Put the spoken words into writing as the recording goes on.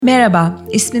Merhaba,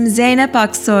 ismim Zeynep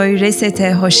Aksoy,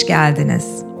 Reset'e hoş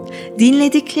geldiniz.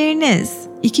 Dinledikleriniz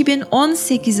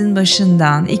 2018'in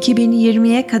başından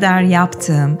 2020'ye kadar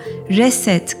yaptığım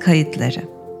Reset kayıtları.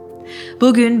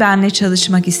 Bugün benimle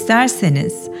çalışmak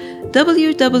isterseniz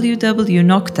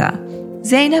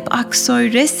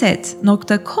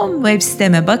www.zeynepaksoyreset.com web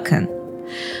siteme bakın.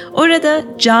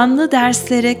 Orada canlı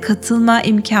derslere katılma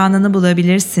imkanını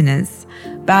bulabilirsiniz.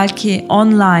 Belki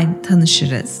online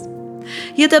tanışırız.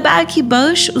 Ya da belki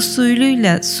bağış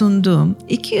usulüyle sunduğum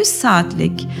 200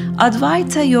 saatlik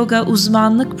Advaita Yoga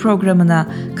uzmanlık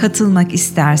programına katılmak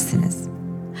istersiniz.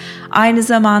 Aynı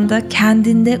zamanda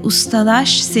Kendinde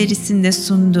Ustalaş serisinde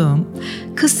sunduğum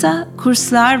kısa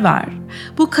kurslar var.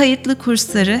 Bu kayıtlı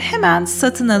kursları hemen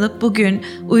satın alıp bugün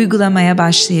uygulamaya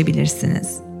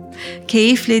başlayabilirsiniz.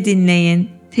 Keyifle dinleyin.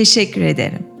 Teşekkür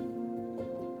ederim.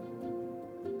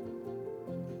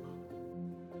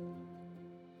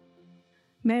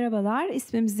 Merhabalar,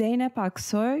 ismim Zeynep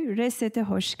Aksoy. Reset'e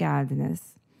hoş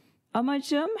geldiniz.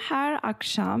 Amacım her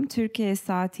akşam Türkiye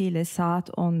saatiyle saat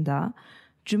 10'da,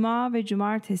 Cuma ve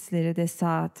Cumartesileri de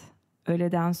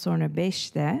öğleden sonra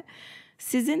 5'te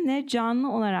sizinle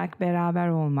canlı olarak beraber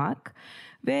olmak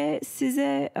ve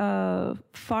size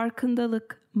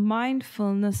farkındalık,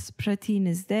 mindfulness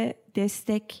pratiğinizde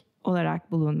destek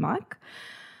olarak bulunmak.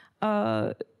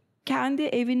 Kendi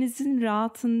evinizin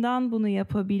rahatından bunu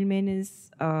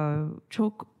yapabilmeniz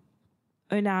çok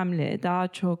önemli.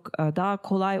 Daha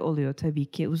kolay oluyor tabii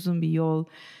ki. Uzun bir yol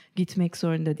gitmek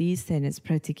zorunda değilseniz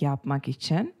pratik yapmak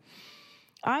için.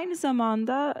 Aynı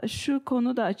zamanda şu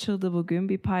konu da açıldı bugün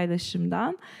bir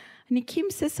paylaşımdan. Hani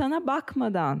kimse sana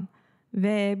bakmadan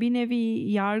ve bir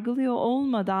nevi yargılıyor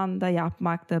olmadan da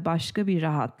yapmak da başka bir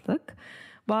rahatlık.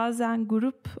 Bazen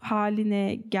grup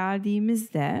haline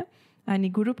geldiğimizde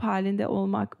hani grup halinde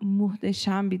olmak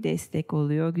muhteşem bir destek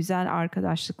oluyor. Güzel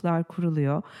arkadaşlıklar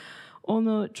kuruluyor.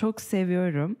 Onu çok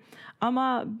seviyorum.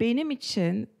 Ama benim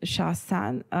için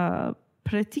şahsen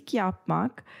pratik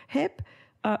yapmak hep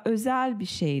özel bir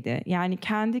şeydi. Yani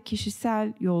kendi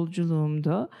kişisel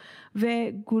yolculuğumdu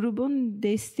ve grubun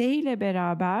desteğiyle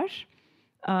beraber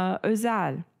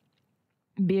özel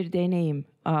bir deneyim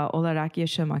olarak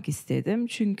yaşamak istedim.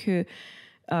 Çünkü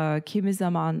kimi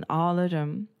zaman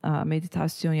ağlarım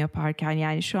meditasyon yaparken.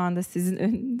 Yani şu anda sizin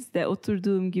önünüzde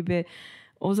oturduğum gibi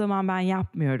o zaman ben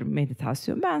yapmıyorum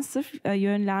meditasyon. Ben sırf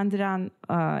yönlendiren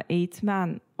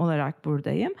eğitmen olarak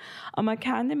buradayım. Ama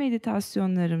kendi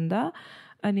meditasyonlarımda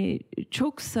hani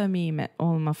çok samimi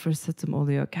olma fırsatım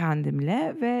oluyor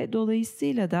kendimle ve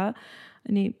dolayısıyla da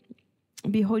hani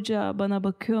bir hoca bana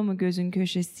bakıyor mu gözün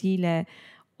köşesiyle,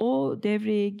 o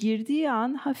devreye girdiği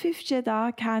an hafifçe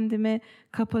daha kendimi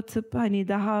kapatıp hani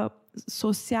daha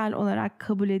sosyal olarak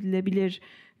kabul edilebilir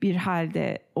bir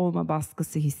halde olma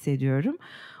baskısı hissediyorum.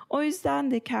 O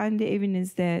yüzden de kendi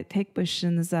evinizde tek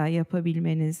başınıza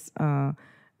yapabilmeniz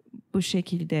bu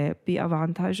şekilde bir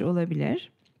avantaj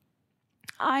olabilir.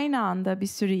 Aynı anda bir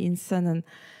sürü insanın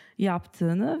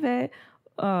yaptığını ve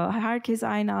herkes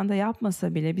aynı anda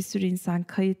yapmasa bile, bir sürü insan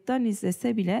kayıttan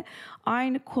izlese bile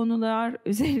aynı konular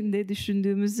üzerinde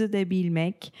düşündüğümüzü de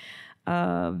bilmek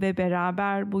ve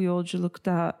beraber bu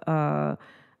yolculukta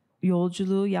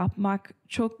yolculuğu yapmak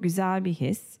çok güzel bir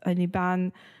his. Hani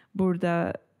ben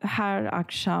burada her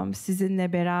akşam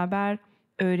sizinle beraber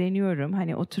öğreniyorum.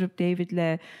 Hani oturup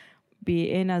David'le bir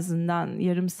en azından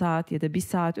yarım saat ya da bir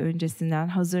saat öncesinden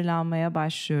hazırlanmaya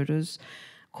başlıyoruz.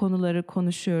 Konuları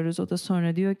konuşuyoruz. O da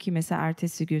sonra diyor ki mesela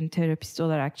ertesi gün terapist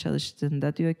olarak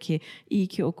çalıştığında diyor ki iyi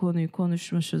ki o konuyu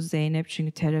konuşmuşuz Zeynep,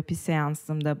 çünkü terapi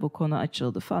seansımda bu konu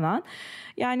açıldı falan.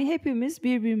 Yani hepimiz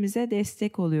birbirimize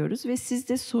destek oluyoruz ve siz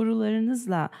de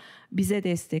sorularınızla bize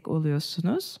destek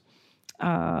oluyorsunuz.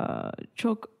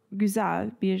 Çok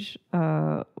güzel bir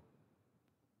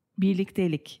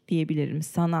birliktelik diyebilirim,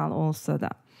 sanal olsa da.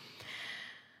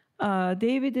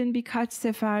 David'in birkaç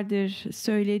seferdir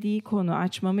söylediği konu,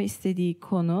 açmamı istediği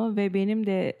konu ve benim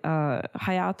de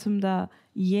hayatımda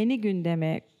yeni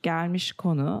gündeme gelmiş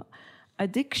konu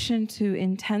addiction to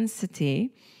intensity,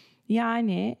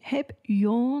 yani hep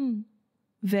yoğun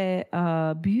ve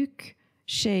büyük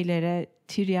şeylere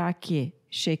tiryaki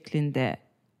şeklinde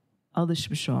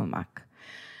alışmış olmak.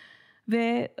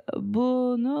 Ve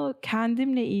bunu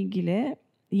kendimle ilgili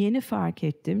yeni fark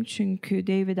ettim. Çünkü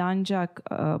David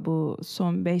ancak bu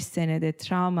son 5 senede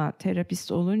travma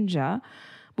terapist olunca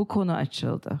bu konu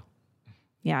açıldı.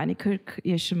 Yani 40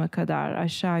 yaşıma kadar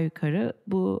aşağı yukarı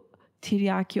bu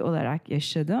tiryaki olarak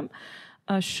yaşadım.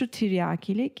 Şu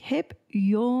tiryakilik hep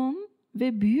yoğun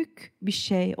ve büyük bir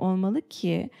şey olmalı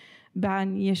ki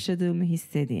ben yaşadığımı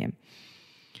hissedeyim.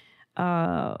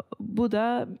 Bu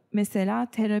da mesela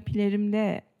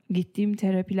gittiğim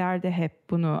terapilerde hep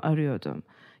bunu arıyordum.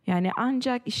 Yani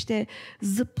ancak işte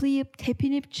zıplayıp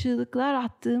tepinip çığlıklar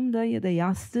attığımda ya da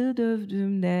yastığı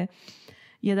dövdüğümde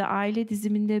ya da aile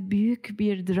diziminde büyük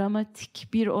bir dramatik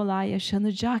bir olay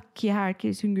yaşanacak ki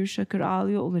herkes hüngür şakır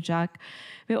ağlıyor olacak.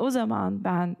 Ve o zaman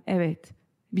ben evet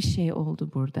bir şey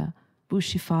oldu burada. Bu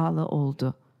şifalı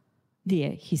oldu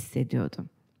diye hissediyordum.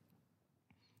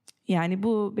 Yani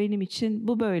bu benim için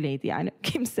bu böyleydi. Yani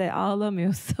kimse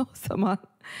ağlamıyorsa o zaman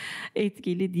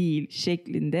etkili değil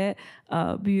şeklinde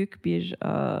büyük bir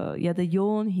ya da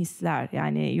yoğun hisler.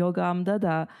 Yani yogamda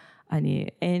da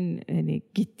hani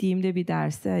gittiğimde bir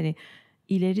derse hani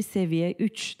ileri seviye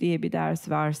 3 diye bir ders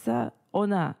varsa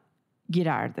ona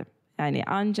girerdim. Yani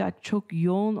ancak çok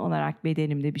yoğun olarak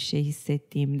bedenimde bir şey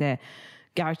hissettiğimde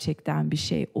gerçekten bir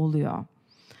şey oluyor.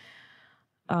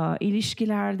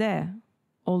 İlişkilerde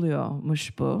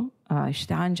oluyormuş bu.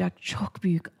 İşte ancak çok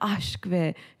büyük aşk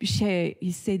ve bir şey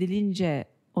hissedilince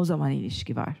o zaman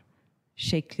ilişki var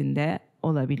şeklinde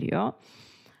olabiliyor.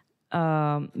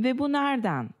 Ve bu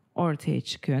nereden ortaya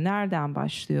çıkıyor? Nereden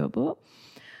başlıyor bu?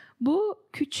 Bu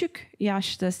küçük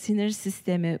yaşta sinir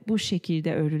sistemi bu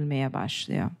şekilde örülmeye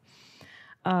başlıyor.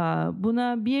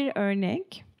 Buna bir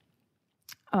örnek,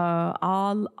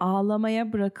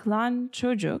 ağlamaya bırakılan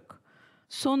çocuk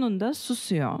sonunda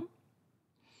susuyor.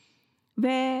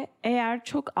 Ve eğer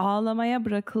çok ağlamaya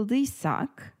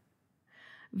bırakıldıysak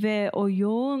ve o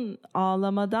yoğun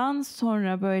ağlamadan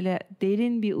sonra böyle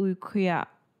derin bir uykuya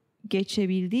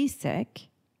geçebildiysek,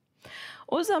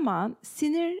 o zaman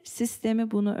sinir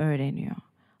sistemi bunu öğreniyor.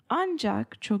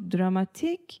 Ancak çok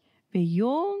dramatik ve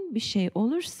yoğun bir şey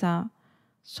olursa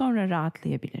sonra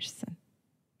rahatlayabilirsin.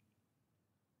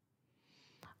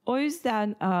 O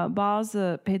yüzden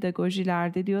bazı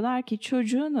pedagojilerde diyorlar ki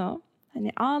çocuğunu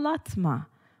hani ağlatma.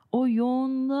 O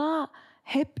yoğunluğa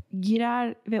hep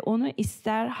girer ve onu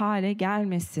ister hale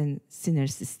gelmesin sinir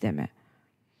sistemi.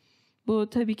 Bu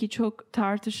tabii ki çok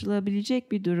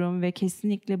tartışılabilecek bir durum ve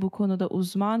kesinlikle bu konuda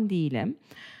uzman değilim.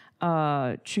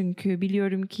 Çünkü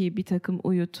biliyorum ki bir takım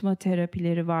uyutma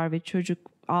terapileri var ve çocuk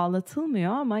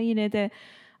ağlatılmıyor ama yine de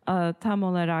tam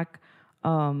olarak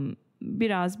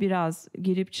biraz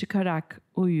girip çıkarak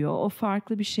uyuyor. O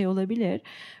farklı bir şey olabilir.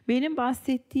 Benim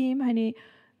bahsettiğim hani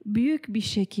büyük bir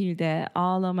şekilde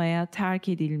ağlamaya terk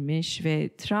edilmiş ve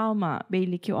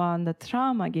belli ki o anda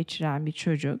travma geçiren bir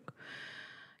çocuk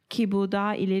ki bu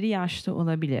daha ileri yaşta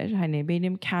olabilir. Hani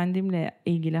benim kendimle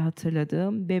ilgili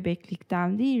hatırladığım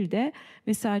bebeklikten değil de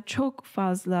mesela çok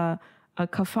fazla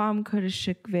kafam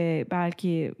karışık ve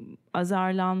belki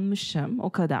azarlanmışım, o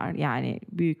kadar, yani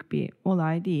büyük bir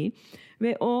olay değil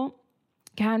ve o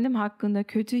kendim hakkında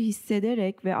kötü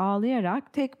hissederek ve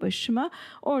ağlayarak tek başıma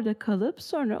orada kalıp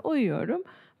sonra uyuyorum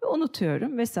ve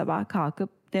unutuyorum ve sabah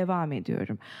kalkıp devam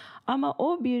ediyorum. Ama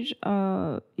o bir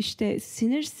işte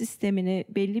sinir sistemini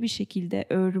belli bir şekilde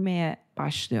örmeye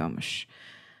başlıyormuş.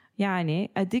 Yani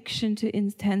addiction to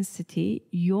intensity,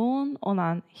 yoğun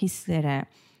olan hislere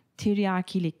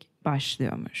tiryakilik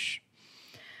başlıyormuş.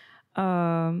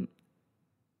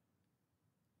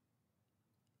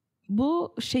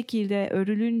 Bu şekilde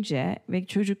örülünce ve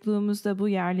çocukluğumuzda bu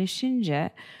yerleşince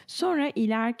sonra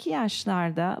ileriki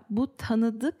yaşlarda bu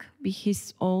tanıdık bir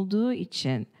his olduğu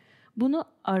için bunu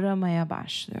aramaya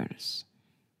başlıyoruz.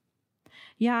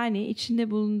 Yani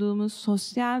içinde bulunduğumuz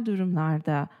sosyal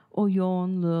durumlarda o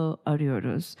yoğunluğu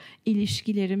arıyoruz.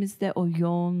 İlişkilerimizde o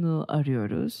yoğunluğu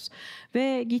arıyoruz.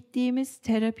 Ve gittiğimiz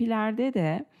terapilerde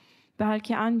de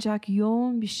belki ancak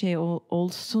yoğun bir şey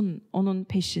olsun onun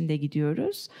peşinde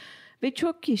gidiyoruz. Ve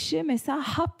çok kişi mesela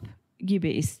hap gibi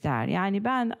ister. Yani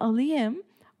ben alayım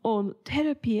o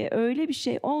terapiye, öyle bir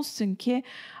şey olsun ki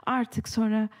artık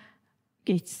sonra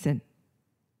geçsin.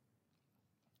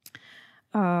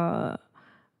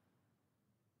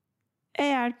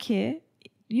 Eğer ki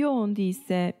yoğun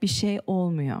değilse bir şey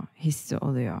olmuyor hissi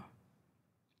oluyor.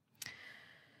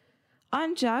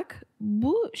 Ancak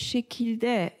bu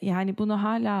şekilde, yani bunu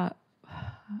hala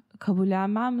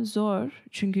kabullenmem zor.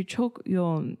 Çünkü çok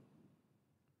yoğun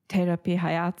terapi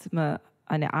hayatımı,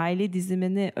 hani aile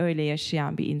dizimini öyle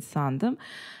yaşayan bir insandım.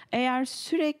 Eğer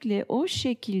sürekli o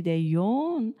şekilde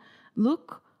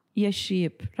yoğunluk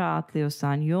yaşayıp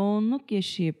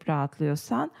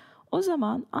rahatlıyorsan, o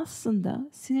zaman aslında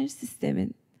sinir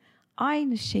sistemin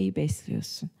aynı şeyi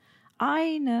besliyorsun.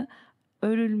 Aynı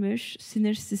örülmüş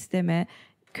sinir sisteme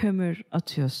kömür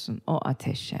atıyorsun, o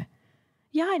ateşe.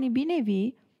 Yani bir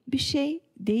nevi bir şey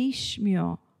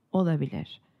değişmiyor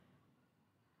olabilir.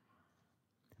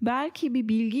 Belki bir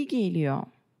bilgi geliyor.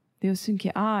 Diyorsun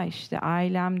ki işte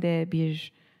ailemde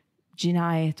bir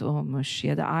cinayet olmuş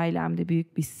ya da ailemde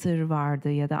büyük bir sır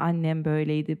vardı ya da annem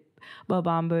böyleydi,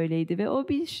 babam böyleydi ve o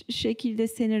bir şekilde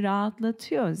seni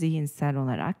rahatlatıyor zihinsel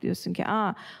olarak. Diyorsun ki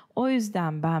o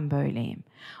yüzden ben böyleyim.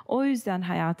 O yüzden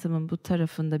hayatımın bu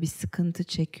tarafında bir sıkıntı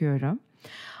çekiyorum.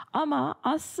 Ama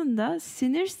aslında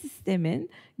sinir sistemin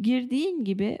girdiğin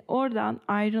gibi oradan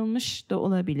ayrılmış da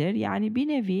olabilir. Yani bir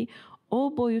nevi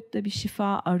o boyutta bir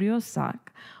şifa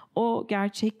arıyorsak o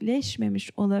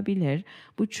gerçekleşmemiş olabilir.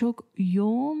 Bu çok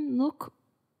yoğunluk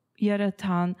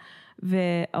yaratan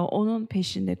ve onun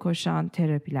peşinde koşan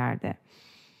terapilerde.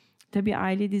 Tabii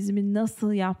aile dizimi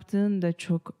nasıl yaptığın da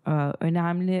çok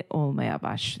önemli olmaya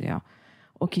başlıyor.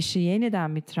 O kişi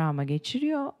yeniden bir travma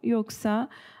geçiriyor yoksa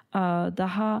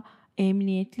daha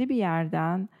emniyetli bir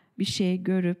yerden bir şey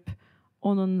görüp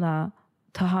onunla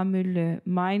tahammüllü,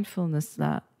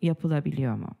 mindfulness'la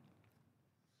yapılabiliyor mu?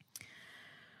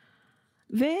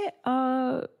 Ve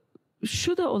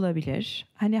şu da olabilir,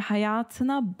 hani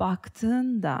hayatına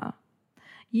baktığında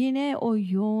yine o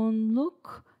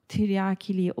yoğunluk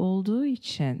tiryakiliği olduğu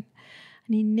için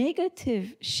hani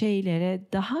negatif şeylere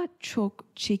daha çok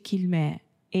çekilme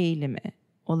eğilimi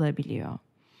olabiliyor.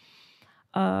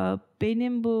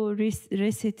 Benim bu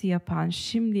reseti yapan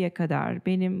şimdiye kadar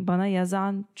bana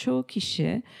yazan çoğu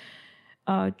kişi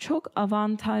çok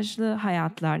avantajlı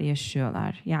hayatlar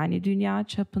yaşıyorlar. Yani dünya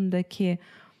çapındaki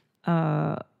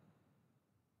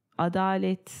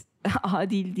adalet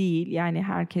adil değil. Yani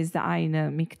herkeste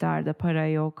aynı miktarda para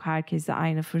yok. Herkeste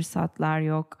aynı fırsatlar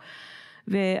yok.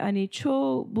 Ve hani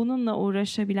çoğu bununla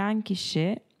uğraşabilen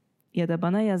kişi ya da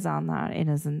bana yazanlar en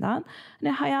azından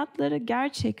hani hayatları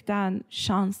gerçekten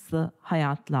şanslı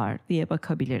hayatlar diye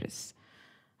bakabiliriz.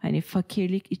 Hani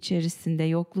fakirlik içerisinde,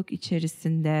 yokluk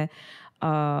içerisinde,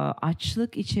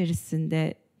 açlık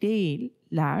içerisinde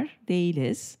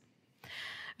değiliz.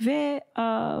 Ve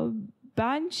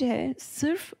bence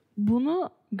sırf bunu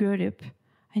görüp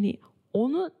hani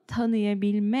onu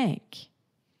tanıyabilmek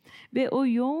ve o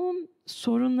yoğun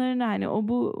sorunlarını hani o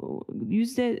bu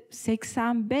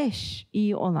 %85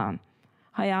 iyi olan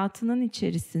hayatının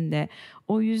içerisinde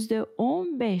o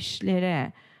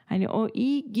 %15'lere hani o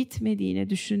iyi gitmediğini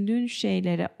düşündüğün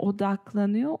şeylere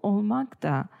odaklanıyor olmak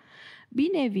da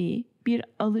bir nevi bir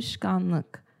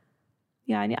alışkanlık.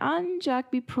 Yani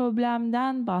ancak bir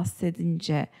problemden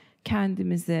bahsedince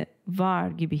kendimizi var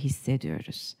gibi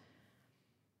hissediyoruz.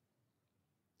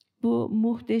 Bu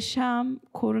muhteşem,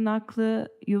 korunaklı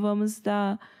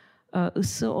yuvamızda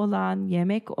ısı olan,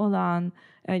 yemek olan,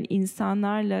 yani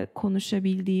insanlarla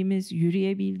konuşabildiğimiz,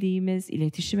 yürüyebildiğimiz,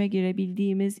 iletişime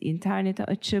girebildiğimiz, internete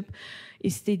açıp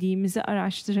istediğimizi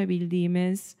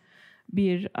araştırabildiğimiz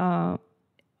bir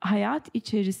hayat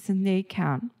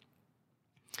içerisindeyken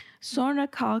sonra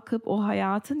kalkıp o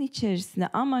hayatın içerisine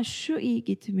ama şu iyi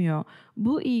gitmiyor,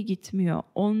 bu iyi gitmiyor,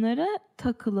 onlara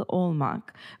takılı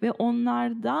olmak ve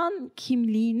onlardan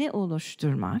kimliğini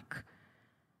oluşturmak.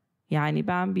 Yani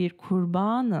ben bir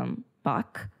kurbanım,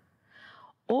 bak.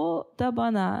 O da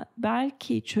bana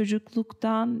belki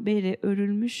çocukluktan beri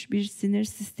örülmüş bir sinir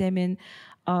sistemin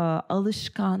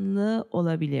alışkanlığı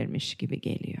olabilirmiş gibi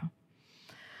geliyor.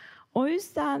 O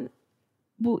yüzden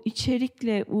bu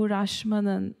içerikle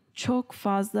uğraşmanın çok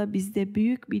fazla bizde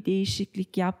büyük bir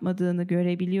değişiklik yapmadığını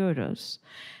görebiliyoruz.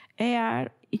 Eğer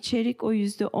içerik o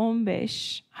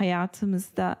 %15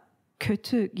 hayatımızda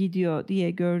kötü gidiyor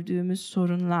diye gördüğümüz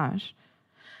sorunlar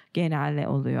genelde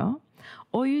oluyor.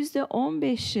 O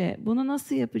 %15'i bunu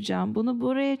nasıl yapacağım, bunu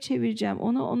buraya çevireceğim,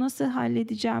 onu nasıl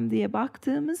halledeceğim diye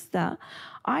baktığımızda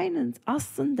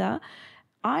aslında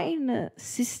aynı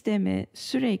sistemi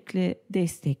sürekli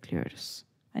destekliyoruz.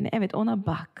 Hani evet ona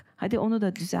bak. Hadi onu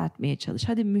da düzeltmeye çalış.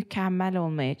 Hadi mükemmel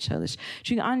olmaya çalış.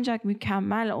 Çünkü ancak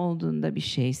mükemmel olduğunda bir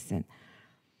şeysin.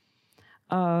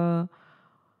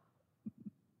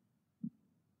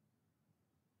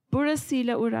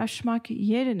 Burasıyla uğraşmak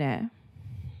yerine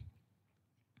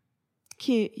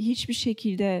ki hiçbir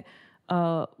şekilde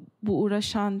bu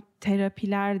uğraşan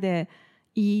terapiler de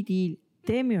iyi değil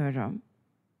demiyorum.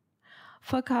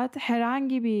 Fakat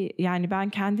herhangi bir yani ben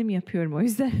kendim yapıyorum o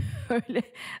yüzden öyle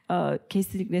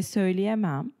kesinlikle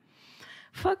söyleyemem.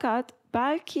 Fakat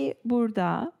belki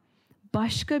burada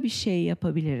başka bir şey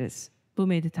yapabiliriz bu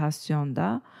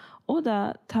meditasyonda. O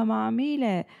da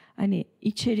tamamıyla hani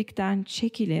içerikten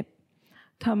çekilip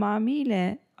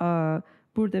tamamıyla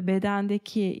burada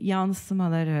bedendeki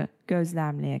yansımaları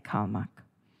gözlemleye kalmak.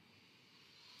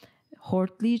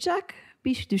 Hortlayacak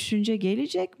bir düşünce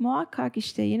gelecek muhakkak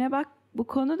işte yine bak bu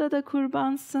konuda da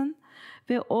kurbansın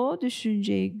ve o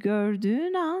düşünceyi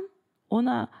gördüğün an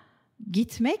ona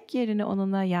gitmek yerine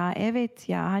onunla ya evet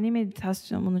ya hani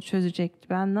meditasyon bunu çözecekti,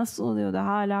 ben nasıl oluyor da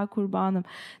hala kurbanım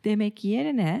demek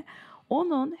yerine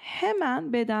onun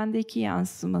hemen bedendeki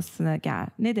yansımasına gel.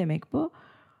 Ne demek bu?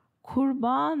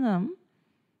 Kurbanım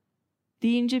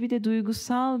deyince bir de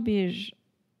duygusal bir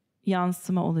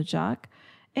yansıma olacak.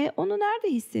 Onu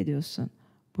nerede hissediyorsun?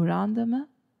 Buranda mı?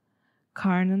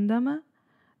 Karnında mı?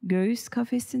 Göğüs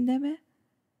kafesinde mi?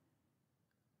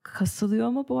 Kasılıyor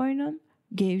mu boynun?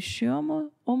 Gevşiyor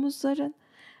mu omuzların?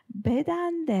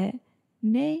 Bedende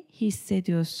ne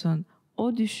hissediyorsun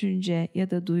o düşünce ya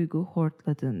da duygu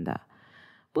hortladığında?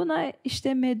 Buna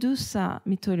işte Medusa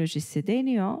mitolojisi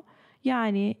deniyor.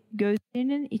 Yani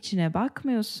gözlerinin içine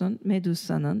bakmıyorsun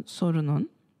Medusa'nın, sorunun.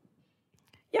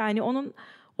 Yani onun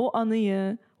o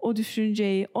anıyı, o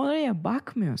düşünceyi oraya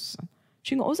bakmıyorsun.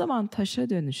 Çünkü o zaman taşa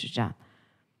dönüşeceksin.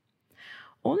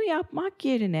 Onu yapmak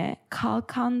yerine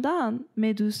kalkandan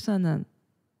Medusa'nın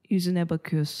yüzüne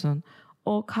bakıyorsun.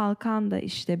 O kalkan da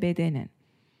işte bedenin.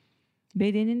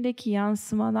 Bedenindeki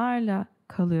yansımalarla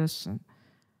kalıyorsun.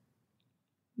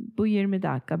 Bu 20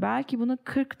 dakika. Belki bunu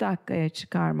 40 dakikaya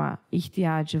çıkarma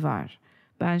ihtiyacı var.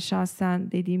 Ben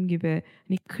şahsen dediğim gibi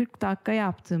hani 40 dakika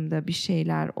yaptığımda bir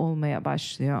şeyler olmaya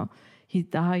başlıyor.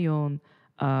 Daha yoğun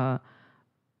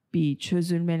bir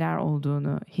çözülmeler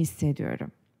olduğunu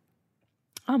hissediyorum.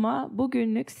 Ama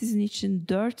bugünlük sizin için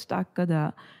 4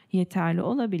 dakikada yeterli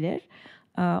olabilir.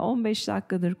 15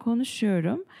 dakikadır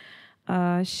konuşuyorum.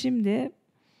 Şimdi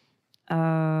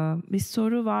bir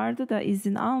soru vardı da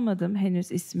izin almadım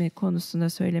henüz ismi konusunda,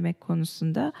 söylemek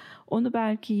konusunda. Onu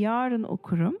belki yarın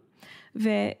okurum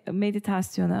ve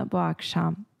meditasyona bu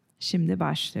akşam şimdi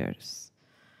başlıyoruz.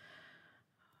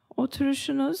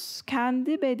 Oturuşunuz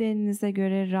kendi bedeninize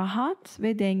göre rahat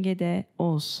ve dengede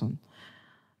olsun.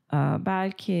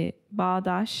 Belki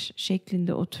bağdaş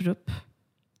şeklinde oturup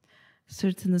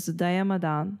sırtınızı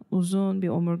dayamadan uzun bir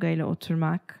omurgayla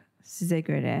oturmak size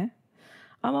göre.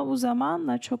 Ama bu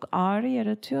zamanla çok ağrı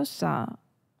yaratıyorsa,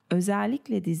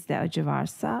 özellikle dizde acı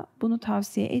varsa bunu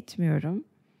tavsiye etmiyorum.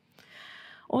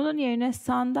 Onun yerine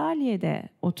sandalyede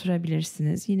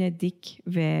oturabilirsiniz. Yine dik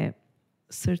ve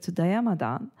sırtı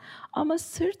dayamadan. Ama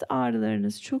sırt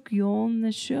ağrılarınız çok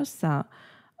yoğunlaşıyorsa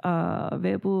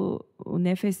ve bu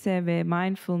nefese ve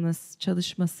mindfulness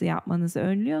çalışması yapmanızı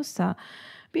önlüyorsa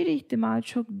bir ihtimal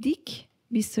çok dik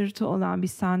bir sırtı olan bir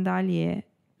sandalyeye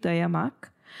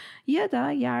dayamak ya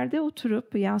da yerde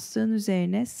oturup yastığın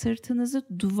üzerine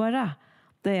sırtınızı duvara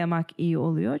dayamak iyi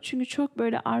oluyor. Çünkü çok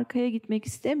böyle arkaya gitmek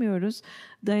istemiyoruz.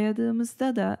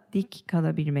 Dayadığımızda da dik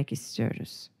kalabilmek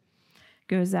istiyoruz.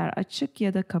 Gözler açık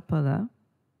ya da kapalı.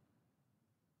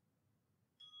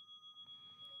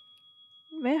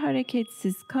 Ve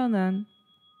hareketsiz kalın.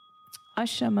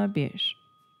 Aşama 1.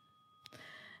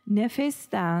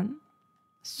 Nefesten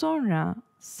sonra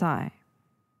say.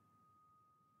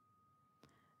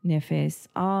 Nefes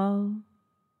al,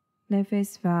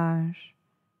 nefes ver.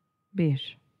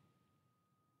 1.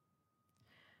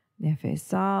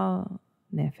 Nefes al,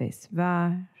 nefes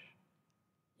ver.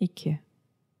 2.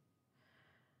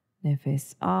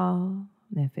 Nefes al,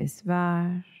 nefes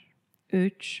ver.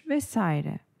 3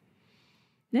 vesaire.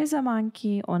 Ne zaman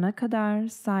ki 10'a kadar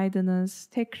saydınız,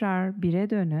 tekrar 1'e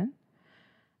dönün.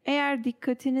 Eğer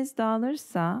dikkatiniz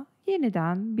dağılırsa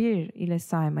yeniden 1 ile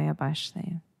saymaya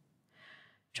başlayın.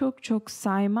 Çok çok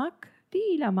saymak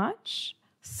değil amaç,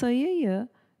 sayıyı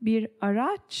bir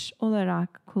araç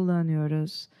olarak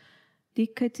kullanıyoruz.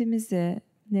 Dikkatimizi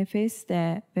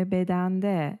nefeste ve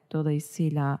bedende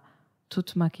dolayısıyla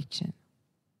tutmak için.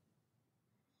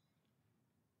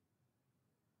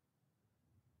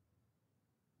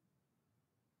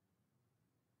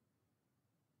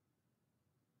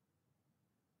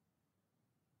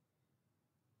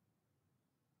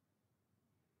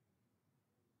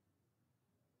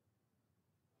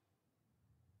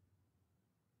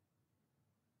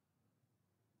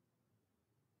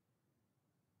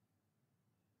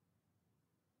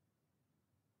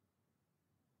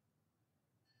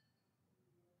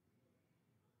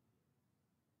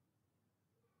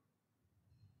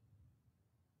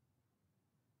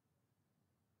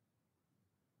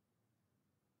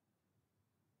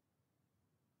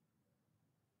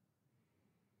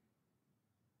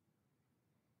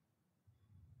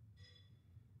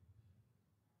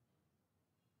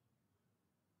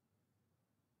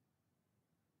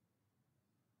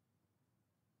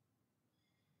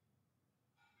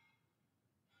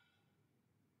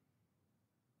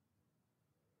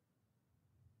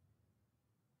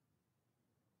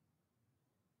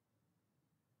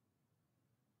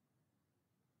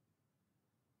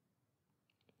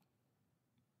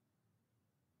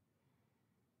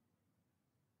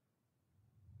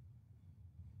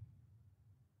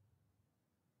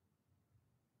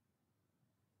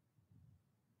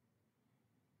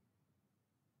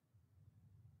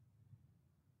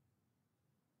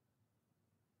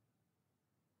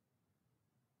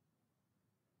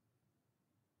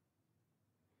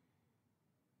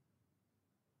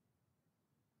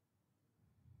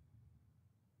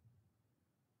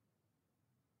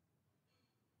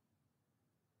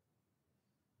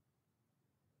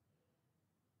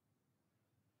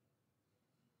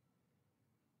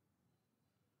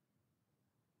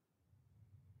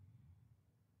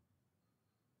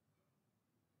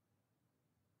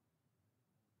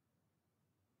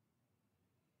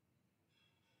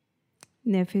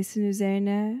 Nefesin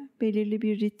üzerine belirli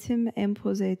bir ritim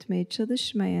empoze etmeye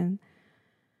çalışmayın.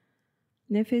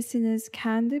 Nefesiniz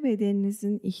kendi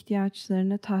bedeninizin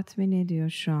ihtiyaçlarını tatmin ediyor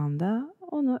şu anda.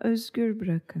 Onu özgür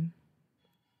bırakın.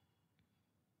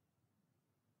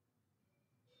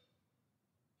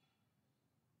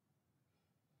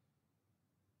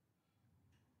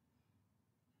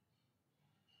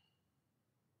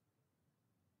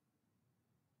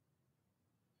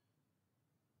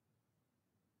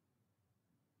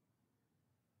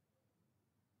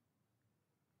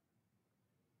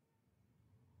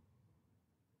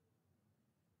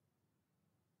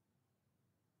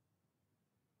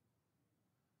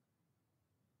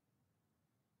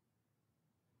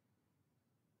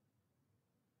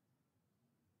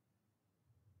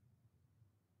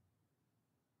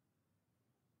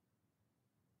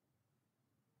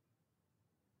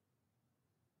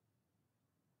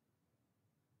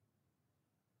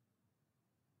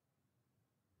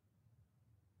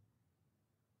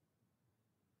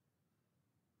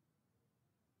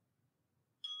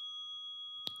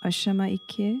 Aşama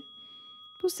 2.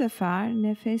 Bu sefer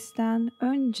nefesten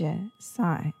önce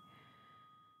say.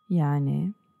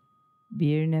 Yani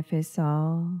bir nefes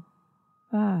al,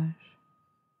 ver.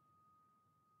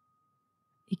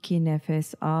 2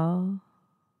 nefes al,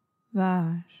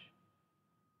 ver.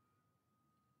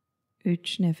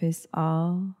 3 nefes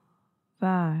al,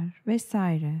 ver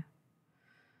vesaire.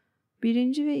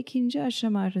 Birinci ve ikinci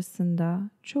aşama arasında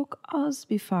çok az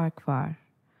bir fark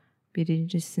var.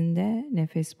 Birincisinde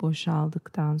nefes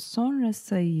boşaldıktan sonra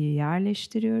sayıyı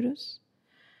yerleştiriyoruz.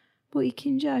 Bu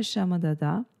ikinci aşamada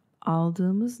da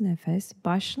aldığımız nefes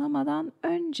başlamadan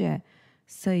önce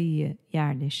sayıyı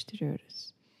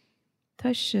yerleştiriyoruz.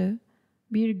 Taşı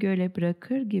bir göle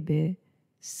bırakır gibi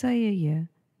sayıyı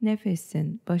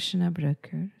nefesin başına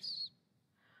bırakıyoruz.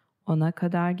 10'a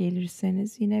kadar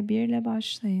gelirseniz yine 1 ile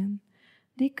başlayın.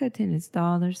 Dikkatiniz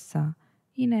dağılırsa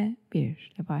yine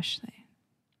 1 ile başlayın.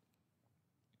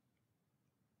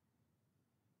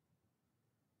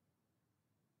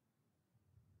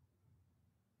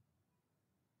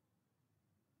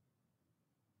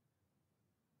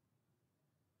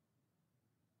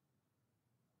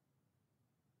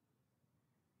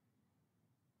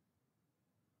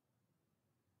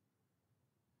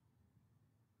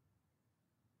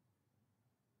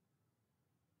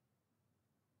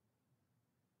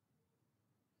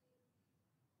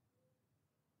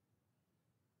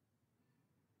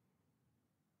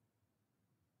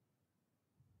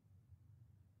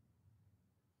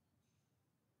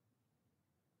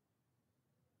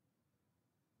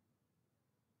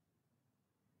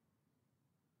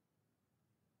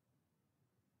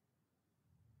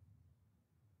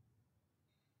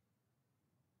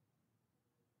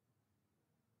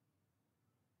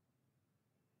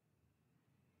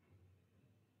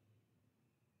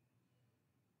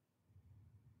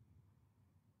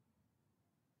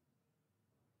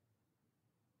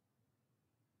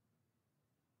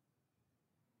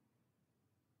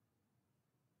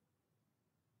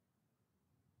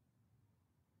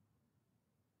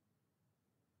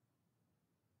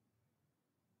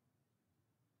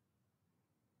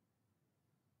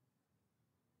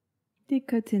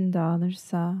 Dikkatin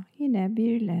dağılırsa yine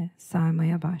 1 ile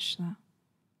saymaya başla.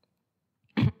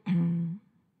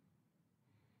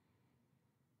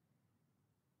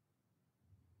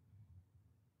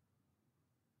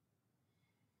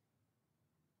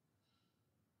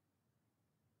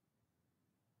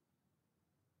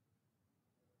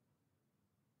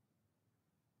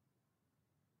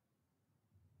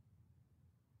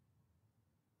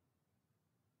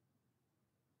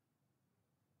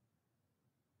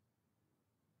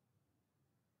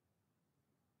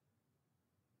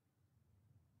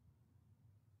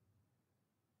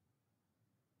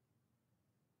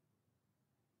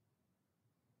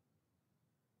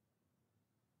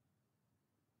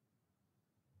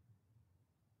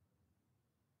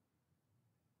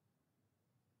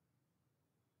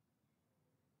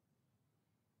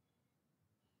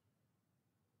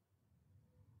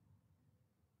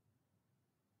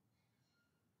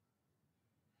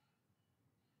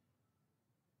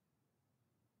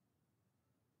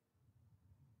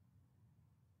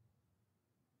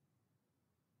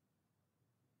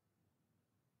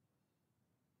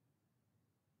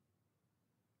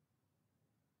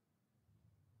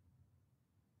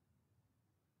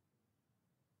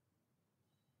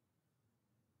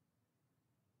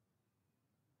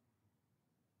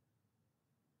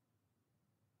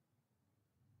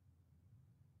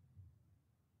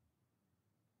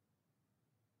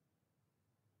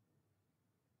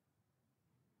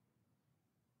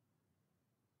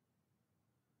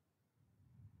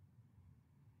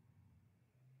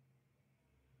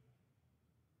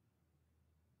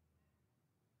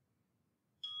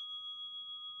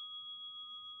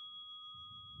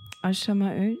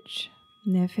 Aşama 3.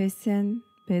 Nefesin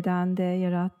bedende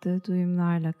yarattığı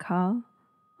duyumlarla kal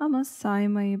ama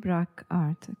saymayı bırak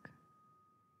artık.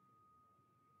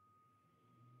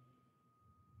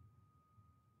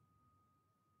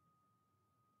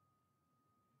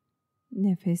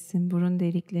 Nefesin burun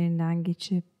deliklerinden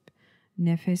geçip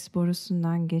nefes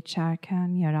borusundan geçerken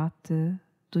yarattığı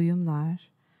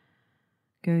duyumlar,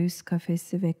 göğüs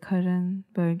kafesi ve karın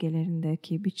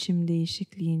bölgelerindeki biçim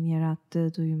değişikliğin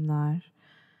yarattığı duyumlar,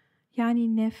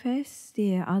 yani nefes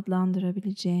diye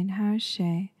adlandırabileceğin her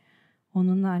şey,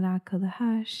 onunla alakalı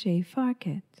her şeyi fark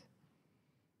et.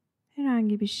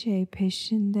 Herhangi bir şey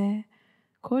peşinde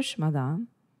koşmadan,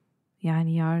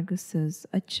 yani yargısız,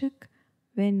 açık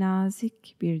ve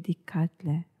nazik bir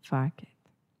dikkatle fark et.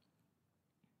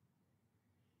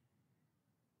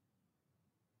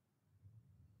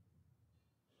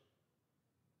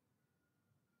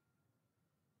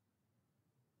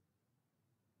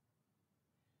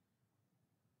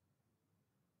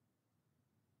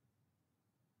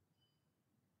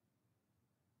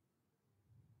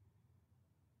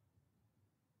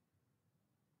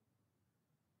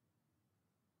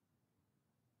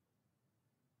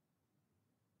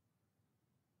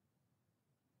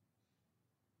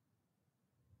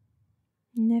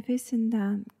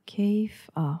 Nefesinden keyif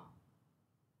al.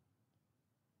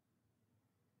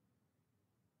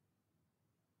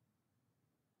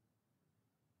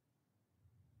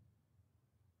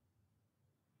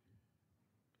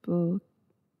 Bu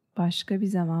başka bir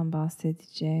zaman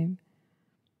bahsedeceğim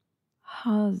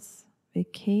haz ve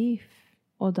keyif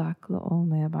odaklı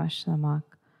olmaya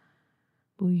başlamak,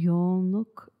 bu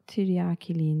yoğunluk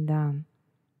tiryakiliğinden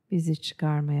bizi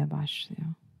çıkarmaya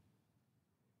başlıyor.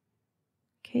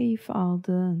 Keyif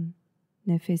aldığın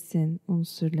nefesin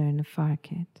unsurlarını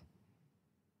fark et.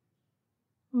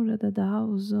 Burada daha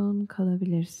uzun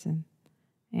kalabilirsin.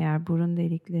 Eğer burun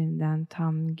deliklerinden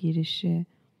tam girişi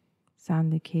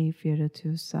sende keyif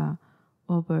yaratıyorsa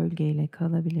o bölgeyle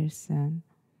kalabilirsin.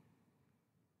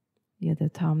 Ya da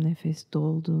tam nefes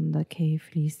dolduğunda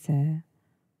keyifliyse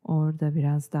orada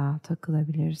biraz daha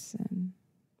takılabilirsin.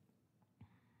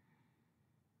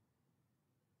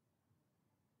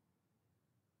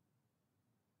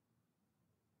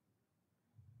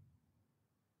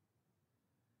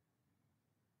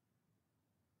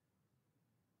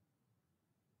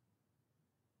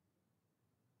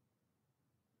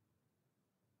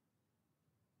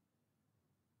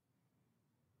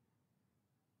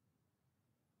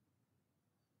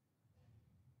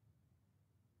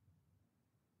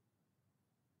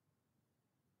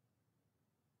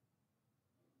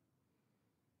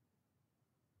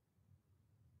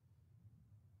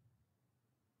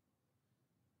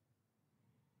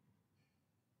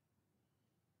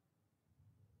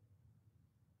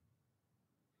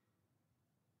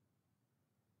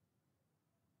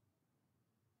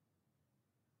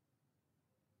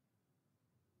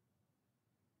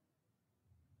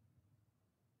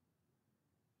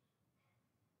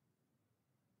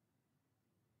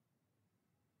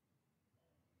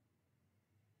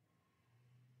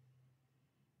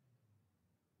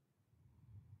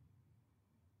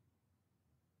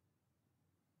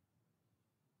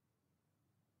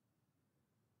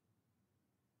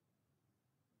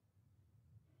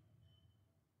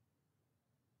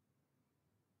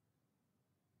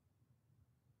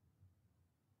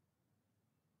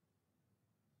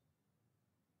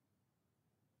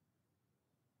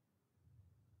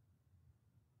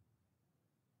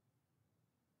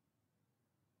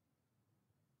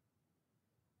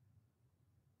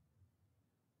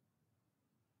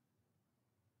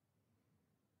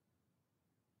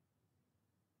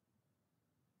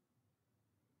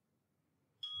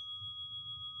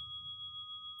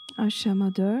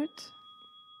 Aşama 4.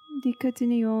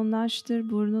 Dikkatini yoğunlaştır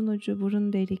burnun ucu,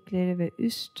 burun delikleri ve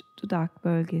üst dudak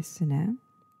bölgesine.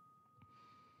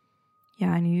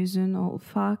 Yani yüzün o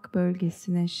ufak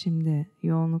bölgesine şimdi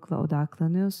yoğunlukla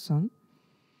odaklanıyorsun.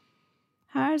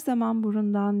 Her zaman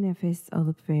burundan nefes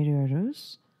alıp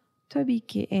veriyoruz. Tabii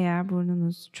ki eğer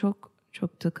burnunuz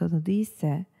çok tıkalı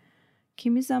değilse,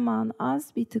 kimi zaman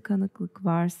az bir tıkanıklık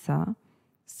varsa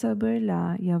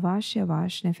sabırla yavaş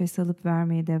yavaş nefes alıp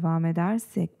vermeye devam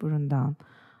edersek burundan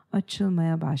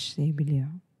açılmaya başlayabiliyor.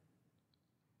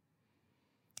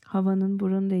 Havanın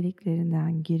burun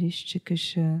deliklerinden giriş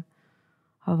çıkışı,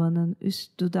 havanın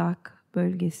üst dudak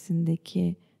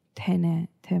bölgesindeki tene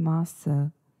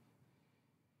teması,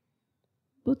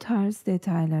 bu tarz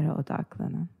detaylara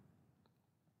odaklanın.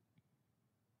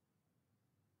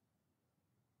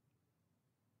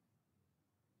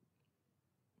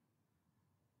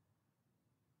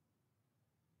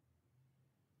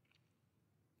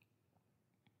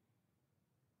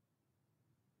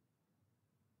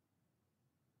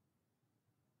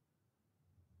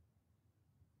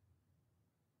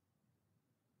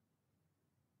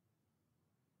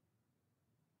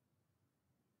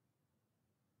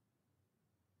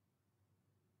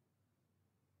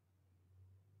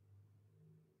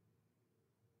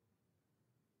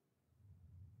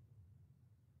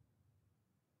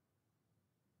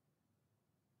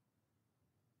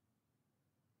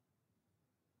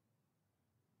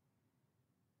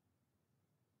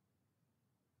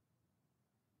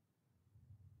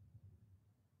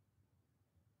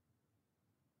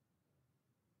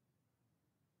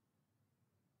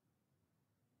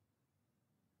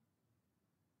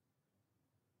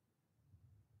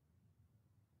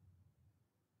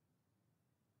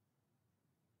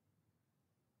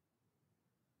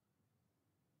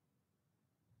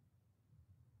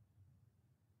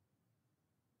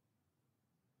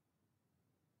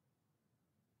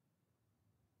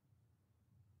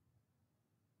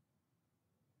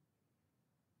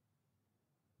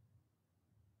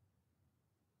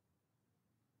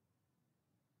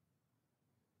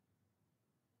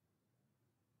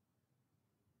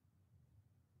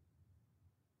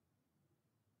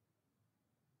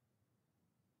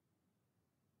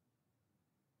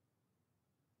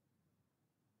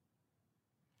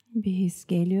 Bir his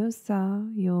geliyorsa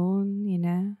yoğun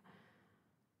yine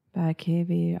belki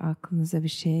bir aklınıza bir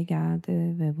şey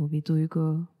geldi ve bu bir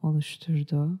duygu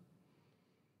oluşturdu.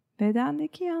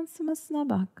 Bedendeki yansımasına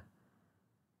bak.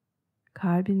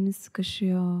 Kalbin mi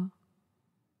sıkışıyor?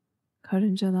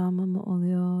 Karıncalanma mı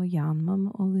oluyor? Yanma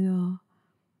mı oluyor?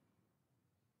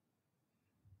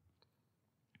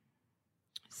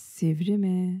 Sivri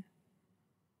mi?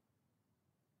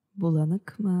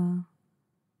 Bulanık mı?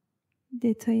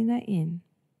 Detayına in.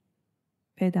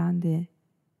 Bedende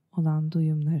olan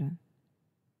duyumların.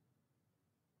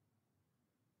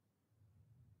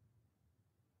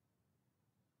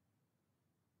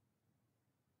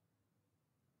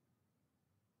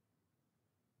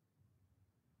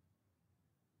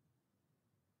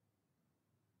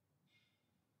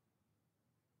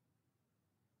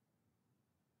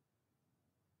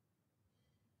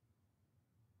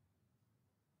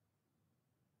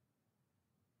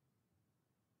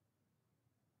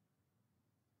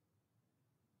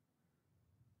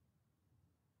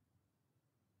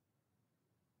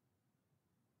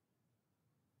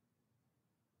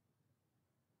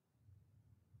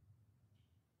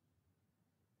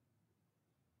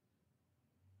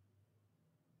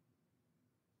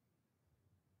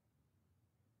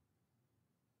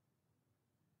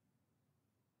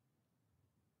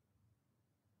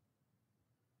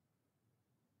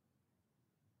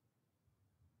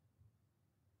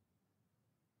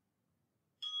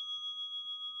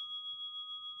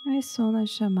 Ve son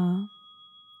aşama,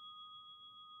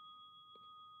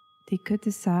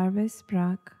 dikkati serbest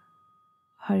bırak,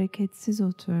 hareketsiz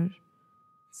otur,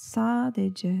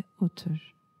 sadece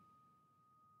otur.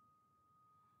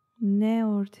 Ne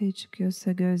ortaya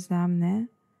çıkıyorsa gözlemle,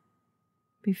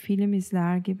 bir film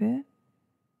izler gibi.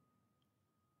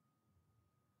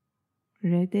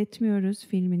 Reddetmiyoruz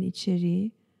filmin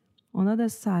içeriği, ona da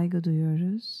saygı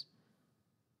duyuyoruz.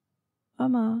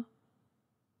 Ama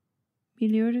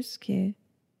biliyoruz ki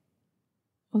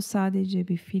o sadece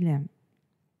bir film.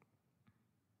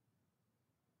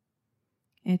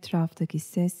 Etraftaki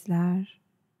sesler,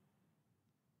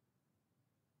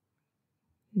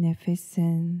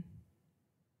 nefesin,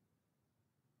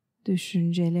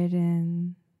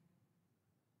 düşüncelerin,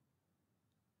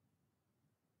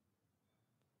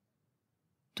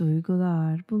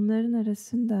 duygular, bunların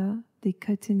arasında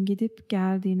dikkatin gidip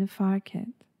geldiğini fark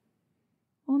et.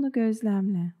 Onu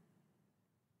gözlemle.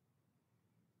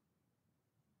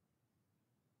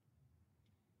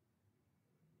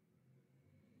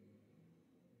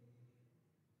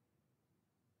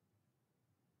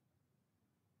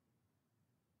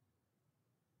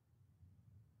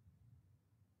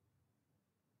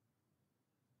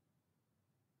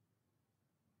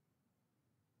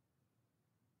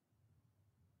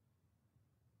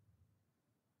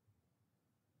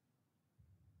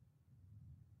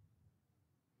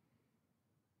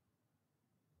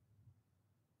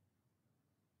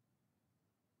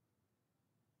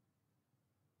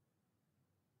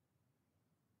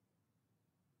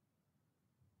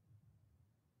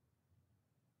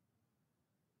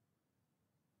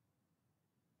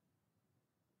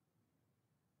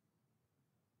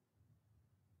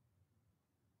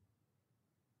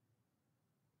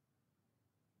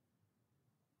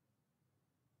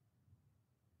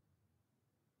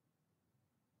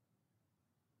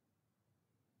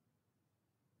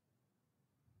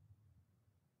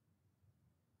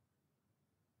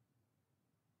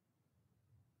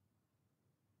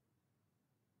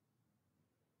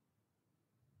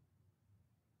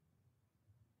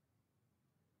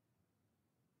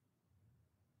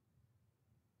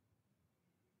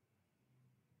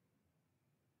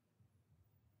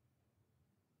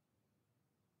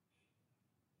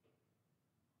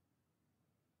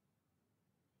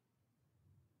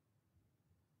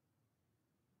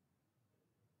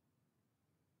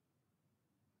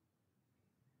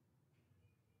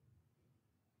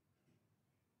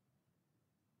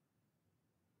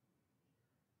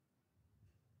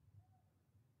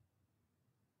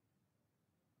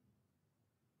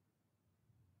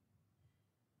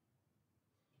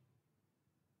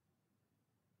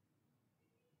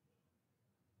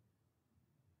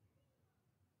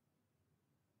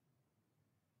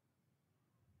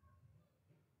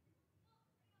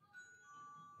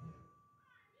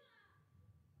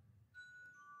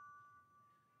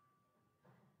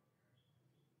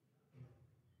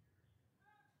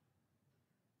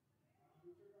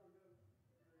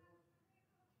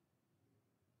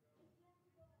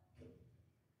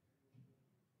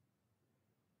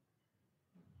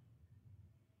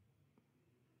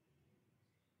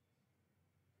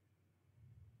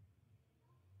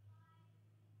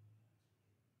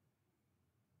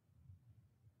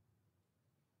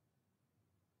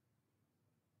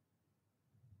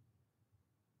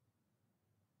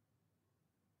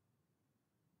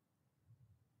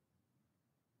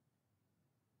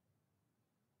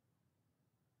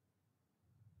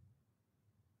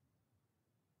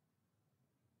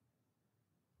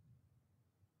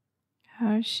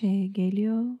 her şey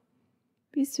geliyor,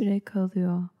 bir süre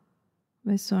kalıyor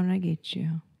ve sonra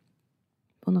geçiyor.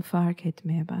 Bunu fark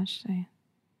etmeye başlayın.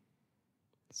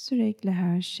 Sürekli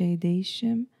her şey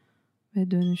değişim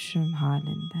ve dönüşüm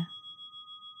halinde.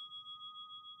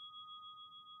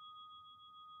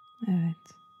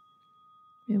 Evet.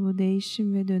 Ve bu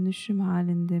değişim ve dönüşüm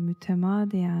halinde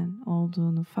mütemadiyen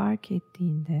olduğunu fark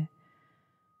ettiğinde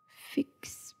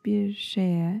fix bir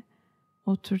şeye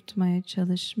oturtmaya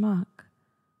çalışmak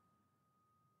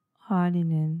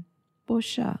halinin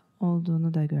boşa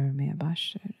olduğunu da görmeye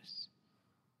başlıyoruz.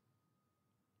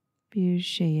 Bir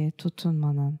şeye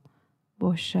tutunmanın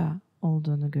boşa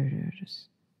olduğunu görüyoruz.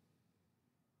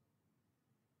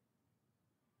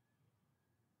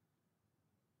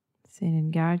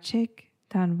 Senin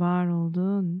gerçekten var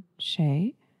olduğun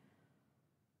şey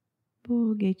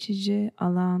bu geçici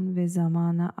alan ve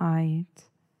zamana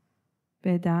ait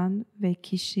beden ve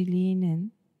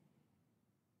kişiliğinin,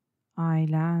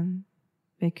 ailen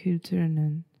ve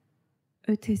kültürünün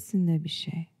ötesinde bir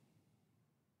şey.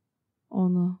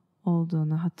 Onu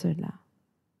olduğunu hatırla.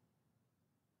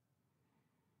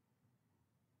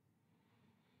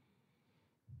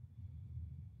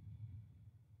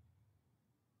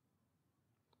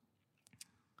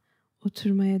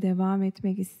 Oturmaya devam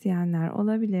etmek isteyenler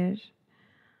olabilir.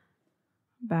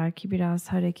 Belki biraz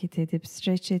hareket edip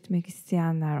stretch etmek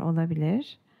isteyenler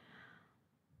olabilir.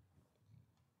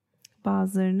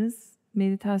 Bazılarınız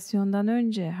meditasyondan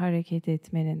önce hareket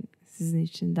etmenin sizin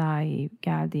için daha iyi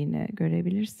geldiğini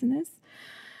görebilirsiniz.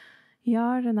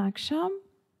 Yarın akşam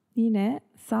yine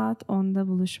saat 10'da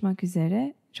buluşmak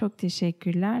üzere. Çok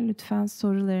teşekkürler. Lütfen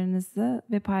sorularınızı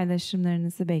ve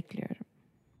paylaşımlarınızı bekliyorum.